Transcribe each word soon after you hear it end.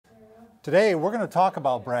Today we're going to talk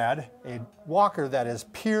about, Brad, a walker that is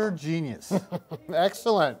pure genius.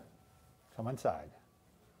 Excellent. Come inside.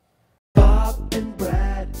 Bob and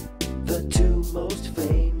Brad, the two most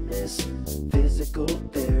famous physical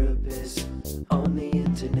therapists on the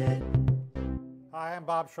internet. Hi, I'm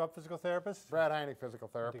Bob Schrupp, physical therapist. Brad Heineck, physical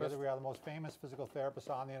therapist. Together we are the most famous physical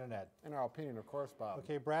therapists on the internet. In our opinion, of course, Bob.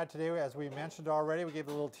 Okay, Brad, today, as we mentioned already, we gave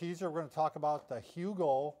a little teaser. We're going to talk about the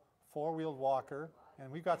Hugo four-wheeled walker, and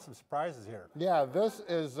we've got some surprises here. Yeah, this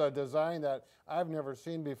is a design that I've never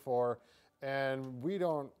seen before, and we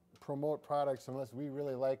don't promote products unless we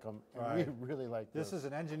really like them, and Right. we really like this. This is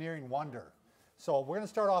an engineering wonder. So we're going to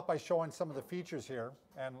start off by showing some of the features here,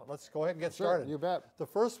 and let's go ahead and get started. You bet. The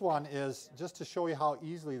first one is just to show you how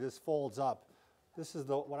easily this folds up. This is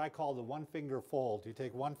what I call the one-finger fold. You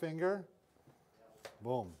take one finger,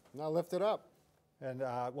 boom. Now lift it up. And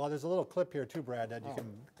well, there's a little clip here too, Brad, that you can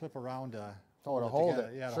clip around to hold together.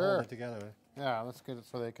 it. Yeah, to Sure. hold it together. Yeah, let's get it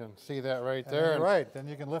so they can see that right And there. then, right, then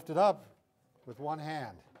you can lift it up with one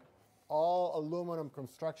hand. All aluminum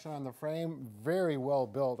construction on the frame, very well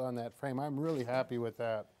built on that frame. I'm really happy with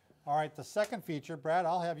that. All right, the second feature, Brad,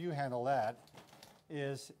 I'll have you handle that,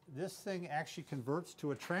 is this thing actually converts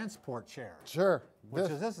to a transport chair. Sure.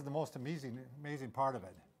 This is the most amazing part of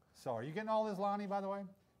it. So are you getting all this, Lonnie, by the way?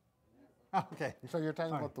 Okay. So you're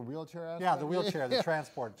talking about the wheelchair aspect? Yeah, the wheelchair, the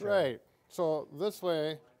transport chair. Right. So this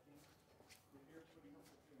way,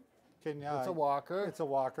 Can, it's a walker. It's a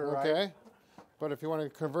walker, right? Okay. But if you want to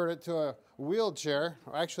convert it to a wheelchair,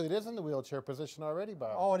 actually it is in the wheelchair position already,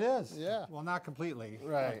 Bob. Oh, it is? Yeah. Well, not completely.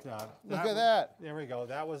 Right. But, Look at that. There we go.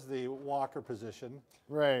 That was the walker position.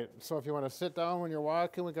 Right. So if you want to sit down when you're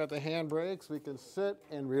walking, we got the hand brakes. We can sit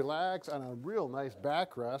and relax on a real nice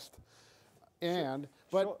backrest. And,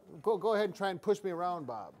 but go ahead and try and push me around,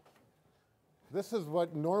 Bob. This is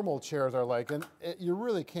what normal chairs are like, and you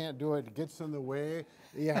really can't do it. It gets in the way.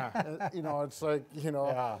 Yeah, you know, it's like, you know,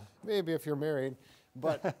 Yeah. maybe if you're married.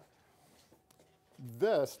 But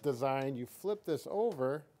this design, you flip this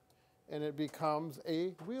over, and it becomes a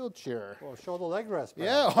wheelchair. Well, show the leg rest, Brad.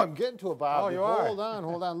 Yeah, I'm getting to it, Bob. Oh, you are?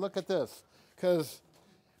 Hold on. Look at this. Because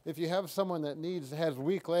if you have someone that has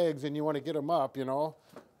weak legs and you want to get them up, you know,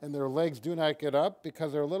 and their legs do not get up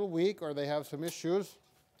because they're a little weak or they have some issues,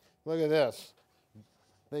 look at this.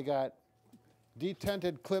 They got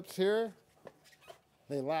detented clips here.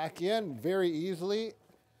 They lock in very easily.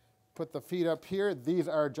 Put the feet up here. These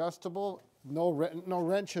are adjustable. No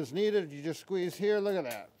wrenches needed. You just squeeze here. Look at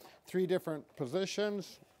that. 3 different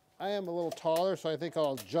positions. I am a little taller, so I think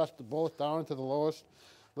I'll adjust both down to the lowest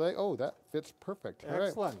leg. Oh, that fits perfect. All right.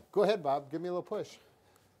 Excellent. Go ahead, Bob. Give me a little push.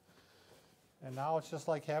 And now it's just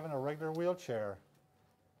like having a regular wheelchair.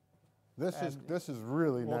 This is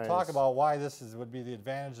really nice. We'll talk about why this would be the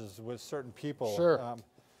advantages with certain people. Sure.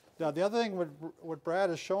 Now, the other thing what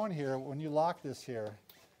Brad is showing here, when you lock this here,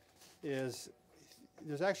 is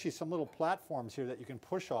there's actually some little platforms here that you can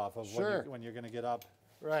push off of when you're going to get up.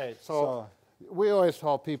 Right. So we always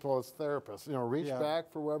tell people as therapists, you know, reach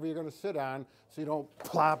back for wherever you're going to sit on so you don't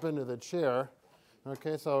plop into the chair.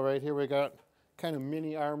 Okay, so right here we got kind of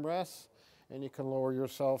mini armrests, and you can lower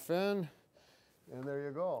yourself in, and there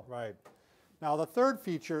you go. Right. Now, the third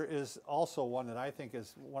feature is also one that I think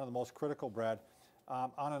is one of the most critical, Brad.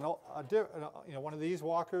 On one of these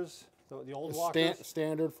walkers, the old walkers.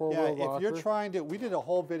 Standard four-wheel walker. If you're trying to, we did a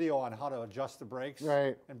whole video on how to adjust the brakes.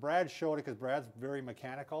 Right. And Brad showed it because Brad's very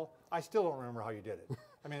mechanical. I still don't remember how you did it.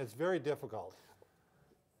 I mean, it's very difficult.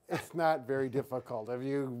 It's not very difficult.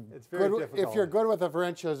 It's very difficult. If you're good with the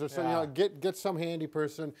wrenches or something, Yeah. you know, get some handy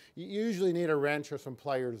person. You usually need a wrench or some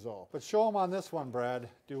pliers, though. But show them on this one, Brad.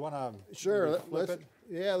 Do you want to Sure. flip it?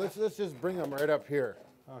 Yeah, let's just bring them right up here.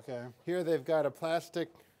 Okay. Here they've got a plastic,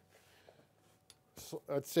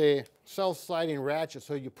 let's say, self-sliding ratchet.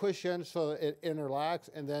 So you push in so it interlocks,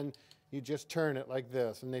 and then you just turn it like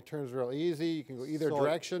this, and it turns real easy. You can go either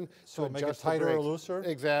direction. So to make it adjust the tighter or brakes. looser?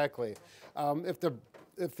 Exactly.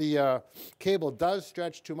 If the cable does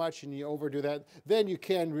stretch too much and you overdo that, then you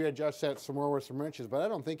can readjust that some more with some wrenches, but I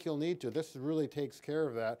don't think you'll need to. This really takes care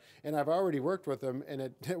of that, and I've already worked with them, and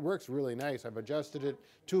it works really nice. I've adjusted it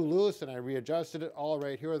too loose, and I readjusted it all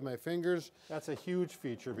right here with my fingers. That's a huge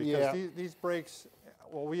feature because these brakes,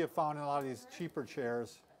 what we have found in a lot of these cheaper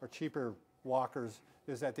chairs or cheaper walkers,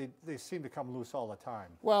 is that they seem to come loose all the time.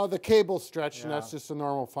 Well, the cable's stretched, and that's just a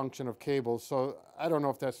normal function of cables. So I don't know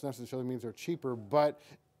if that necessarily means they're cheaper, but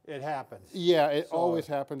it happens. Yeah, it always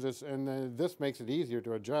happens, and this makes it easier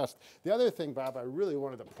to adjust. The other thing, Bob, I really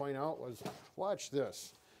wanted to point out was, watch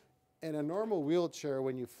this. In a normal wheelchair,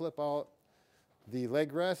 when you flip out the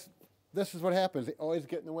leg rest, this is what happens. They always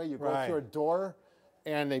get in the way. You go through a door,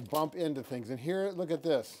 and they bump into things. And here, look at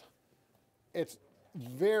this. It's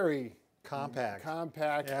very compact,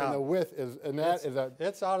 and the width is, and that is a.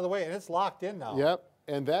 It's out of the way, and it's locked in now. Yep,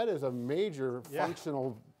 and that is a major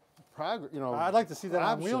functional progress. You know, I'd like to see that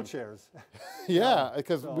option. on wheelchairs. Yeah,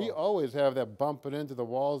 because we always have that bumping into the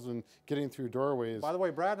walls and getting through doorways. By the way,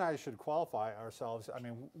 Brad and I should qualify ourselves. I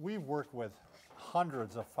mean, we've worked with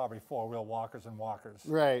hundreds of probably four-wheel walkers and walkers.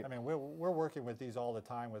 Right. I mean, we're working with these all the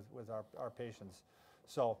time with our patients.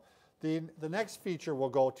 So the next feature we'll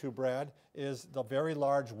go to, Brad, is the very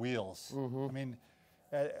large wheels. I mean,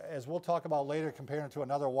 as we'll talk about later, comparing it to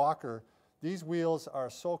another walker, these wheels are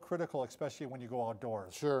so critical, especially when you go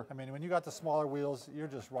outdoors. Sure. I mean, when you got the smaller wheels, you're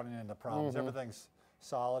just running into problems. Everything's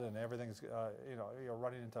solid and everything's, you know, you're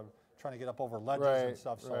running into trying to get up over ledges and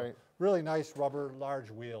stuff. So really nice rubber, large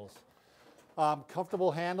wheels.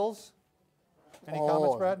 Comfortable handles. Any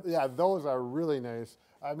comments, Brad? Yeah, those are really nice.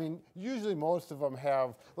 I mean, usually most of them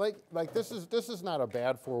have, like this is not a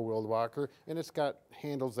bad four-wheeled walker, and it's got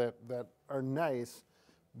handles that are nice,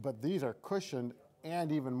 but these are cushioned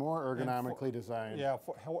and even more ergonomically designed. Yeah,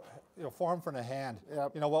 form for the hand.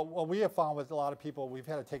 Yep. You know, what we have found with a lot of people, we've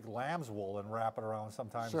had to take lamb's wool and wrap it around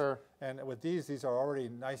sometimes. Sure. And with these are already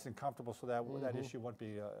nice and comfortable, so that that issue won't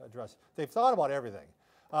be addressed. They've thought about everything.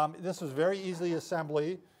 This was very easily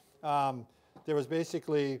assembly. There was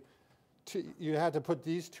basically, you had to put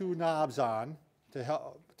these two knobs on to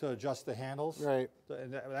help to adjust the handles. Right.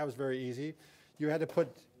 And that was very easy. You had to put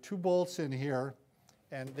 2 bolts in here,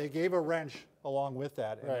 and they gave a wrench along with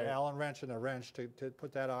that, an Allen wrench and a wrench to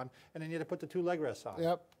put that on, and then you had to put the 2 leg rests on.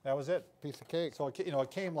 Yep. That was it. Piece of cake. So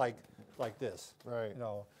it came like this. Right. You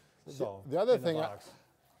know. So the other thing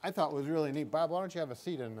I thought was really neat, Bob, why don't you have a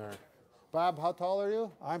seat in there? Bob, how tall are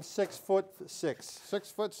you? I'm 6'6".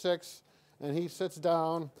 6'6", and he sits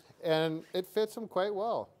down, and it fits him quite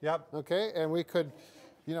well. Yep. Okay, and we could,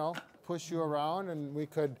 you know, push you around, and we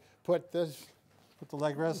could put this. Put the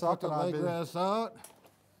leg rests up. Put the leg rests out.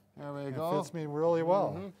 There we go. It fits me really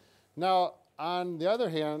well. Now, on the other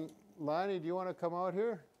hand, Lonnie, do you want to come out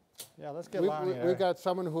here? Yeah, let's get Lonnie here. We got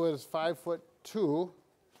someone who is 5'2",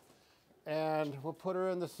 and we'll put her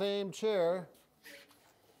in the same chair.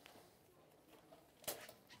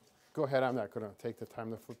 Go ahead, I'm not going to take the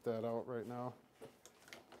time to flip that out right now.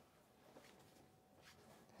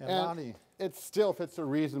 And Lonnie. It still fits her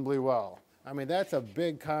reasonably well. I mean, that's a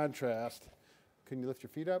big contrast. Can you lift your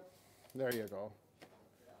feet up? There you go.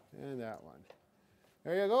 And that one.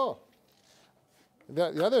 There you go.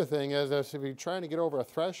 The other thing is, if you're trying to get over a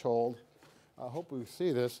threshold, I hope we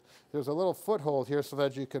see this, there's a little foothold here so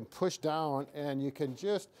that you can push down and you can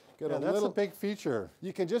just get a little... That's a big feature.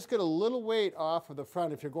 You can just get a little weight off of the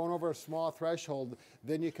front. If you're going over a small threshold,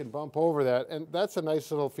 then you can bump over that. And that's a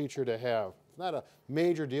nice little feature to have. It's not a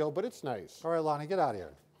major deal, but it's nice. All right, Lonnie, get out of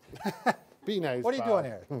here. Be nice, What are you Bob.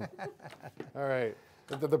 doing here? All right.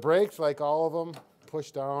 The brakes, like all of them,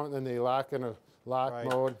 push down, and then they lock in a lock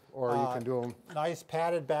mode, or you can do them. Nice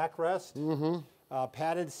padded backrest.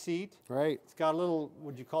 Padded seat. Right. It's got a little,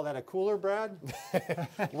 would you call that a cooler, Brad?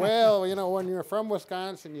 Well, you know, when you're from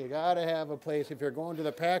Wisconsin, you got to have a place, if you're going to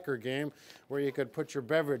the Packer game, where you could put your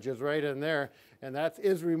beverages right in there. And that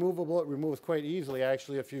is removable. It removes quite easily,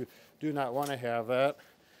 actually, if you do not want to have that.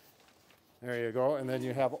 There you go. And then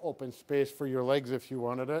you have open space for your legs if you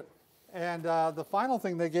wanted it. And the final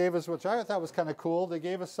thing they gave us, which I thought was kind of cool, they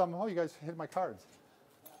gave us some, oh, you guys hit my cards.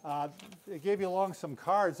 They gave you along some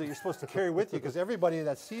cards that you're supposed to carry with you, because everybody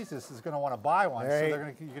that sees this is going to want to buy one. Right.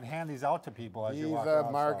 So you can hand these out to people as you walk He's around.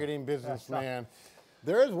 a marketing businessman.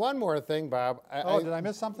 There is one more thing, Bob. Did I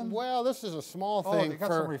miss something? Well, this is a small thing. Oh, they got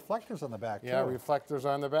some reflectors on the back, yeah, too. reflectors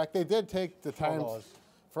on the back. They did take the time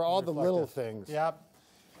for all the little things. Yep.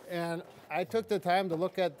 And I took the time to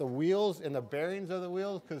look at the wheels and the bearings of the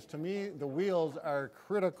wheels, because to me, the wheels are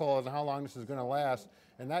critical in how long this is going to last.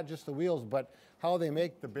 And not just the wheels, but how they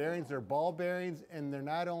make the bearings. They're ball bearings, and they're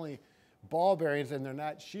not only ball bearings, and they're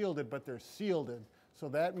not shielded, but they're shielded. So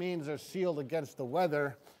that means they're sealed against the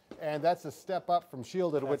weather, and that's a step up from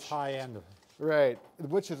shielded, That's which high end. Right,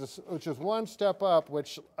 which is one step up,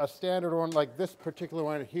 which a standard one like this particular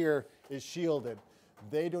one here is shielded.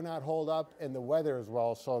 They do not hold up in the weather as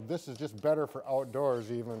well, so this is just better for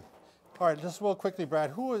outdoors even. All right, just real quickly, Brad,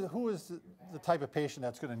 who is the type of patient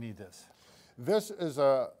that's going to need this? This is,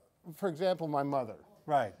 for example, my mother.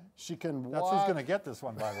 Right. She can walk. That's who's going to get this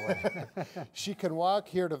one, by the way. She can walk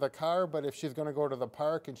here to the car, but if she's going to go to the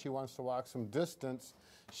park and she wants to walk some distance,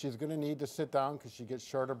 she's going to need to sit down because she gets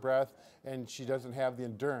short of breath and she doesn't have the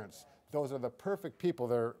endurance. Those are the perfect people.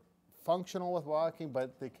 They're functional with walking,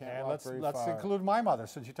 but they can't And walk very let's far. include my mother,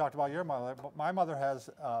 since you talked about your mother. My mother has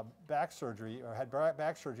back surgery, or had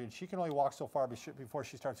back surgery, and she can only walk so far before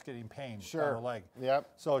she starts getting pain on her leg. Yep.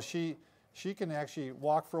 So she can actually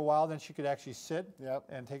walk for a while, then she could actually sit Yep.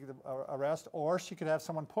 and take a rest, or she could have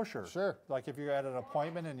someone push her. Sure. Like if you're at an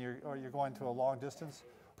appointment and you're going to a long distance,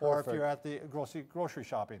 or if Perfect. you're at the grocery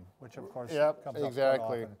shopping, which of course Yep, comes up quite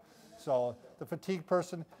exactly. often. So the fatigue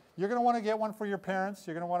person, you're going to want to get one for your parents.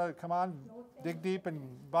 You're going to want to come on, dig deep and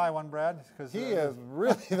buy one, Brad. Because He is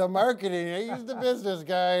really the marketing. He's the business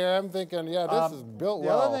guy. I'm thinking, yeah, this is built the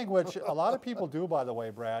well. other thing which a lot of people do, by the way,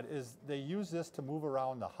 Brad, is they use this to move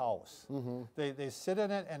around the house. Mm-hmm. They sit in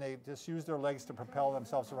it and they just use their legs to propel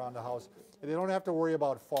themselves around the house. And they don't have to worry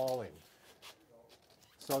about falling.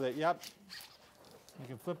 So that, yep, you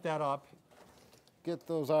can flip that up. Get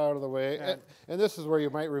those out of the way. And this is where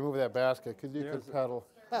you might remove that basket because you could pedal.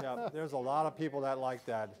 Yeah, there's a lot of people that like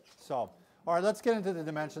that. So, all right, let's get into the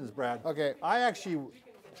dimensions, Brad. Okay. I actually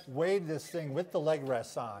weighed this thing with the leg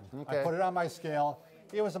rests on. I Okay. put it on my scale.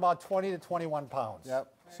 It was about 20 to 21 pounds. Yep.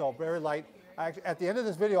 So very light. At the end of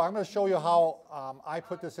this video, I'm going to show you how I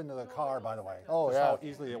put this into the car, by the way. Oh, Just yeah. how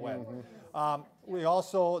easily it went. We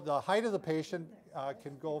also, the height of the patient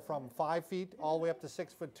can go from 5 feet all the way up to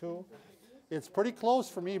 6'2". It's pretty close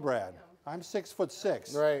for me, Brad. I'm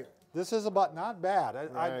 6'6". Right. This is about not bad.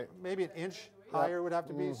 Right. Maybe an inch higher would have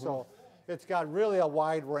to be. So it's got really a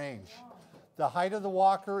wide range. The height of the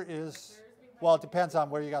walker is, well, it depends on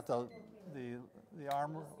where you got the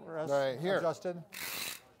armrest Right, here. adjusted.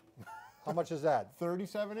 How much is that?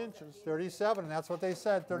 37 inches. 37, and that's what they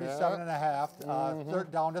said, 37 and a half,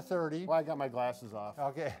 down to 30. Well, I got my glasses off.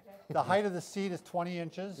 Okay. The height of the seat is 20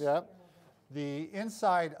 inches. Yep. The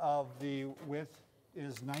inside of the width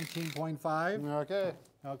is 19.5. Okay.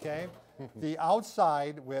 Okay. The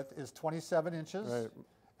outside width is 27 inches. Right.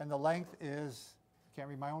 And the length is, can't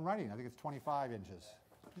read my own writing, I think it's 25 inches.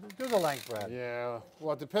 Do the length, Brad. Yeah.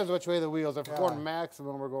 Well, it depends which way the wheels. If we're Yeah. going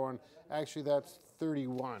maximum, we're going, actually, that's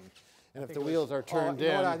 31. And if think the it was- wheels are turned you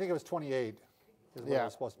know in. what, I think it was 28 is what it Yeah.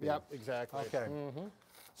 was supposed to be. Yep, exactly. Okay.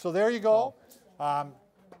 So there you go.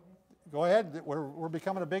 Go ahead. We're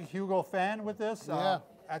becoming a big Hugo fan with this. Yeah.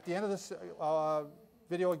 At the end of this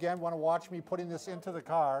video, again, want to watch me putting this into the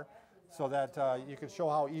car so that you can show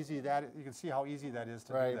how easy you can see how easy that is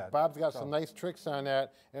to do Right. that. Bob's got some nice tricks on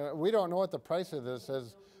that. And we don't know what the price of this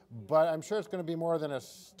is, but I'm sure it's going to be more than a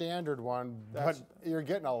standard one, but you're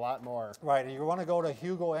getting a lot more. Right, and you want to go to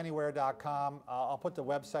hugoanywhere.com. I'll put the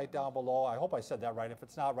website down below. I hope I said that right. If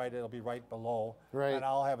it's not right, it'll be right below. Right. And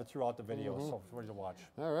I'll have it throughout the video, so it's ready to watch.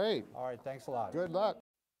 All right. All right, thanks a lot. Good luck.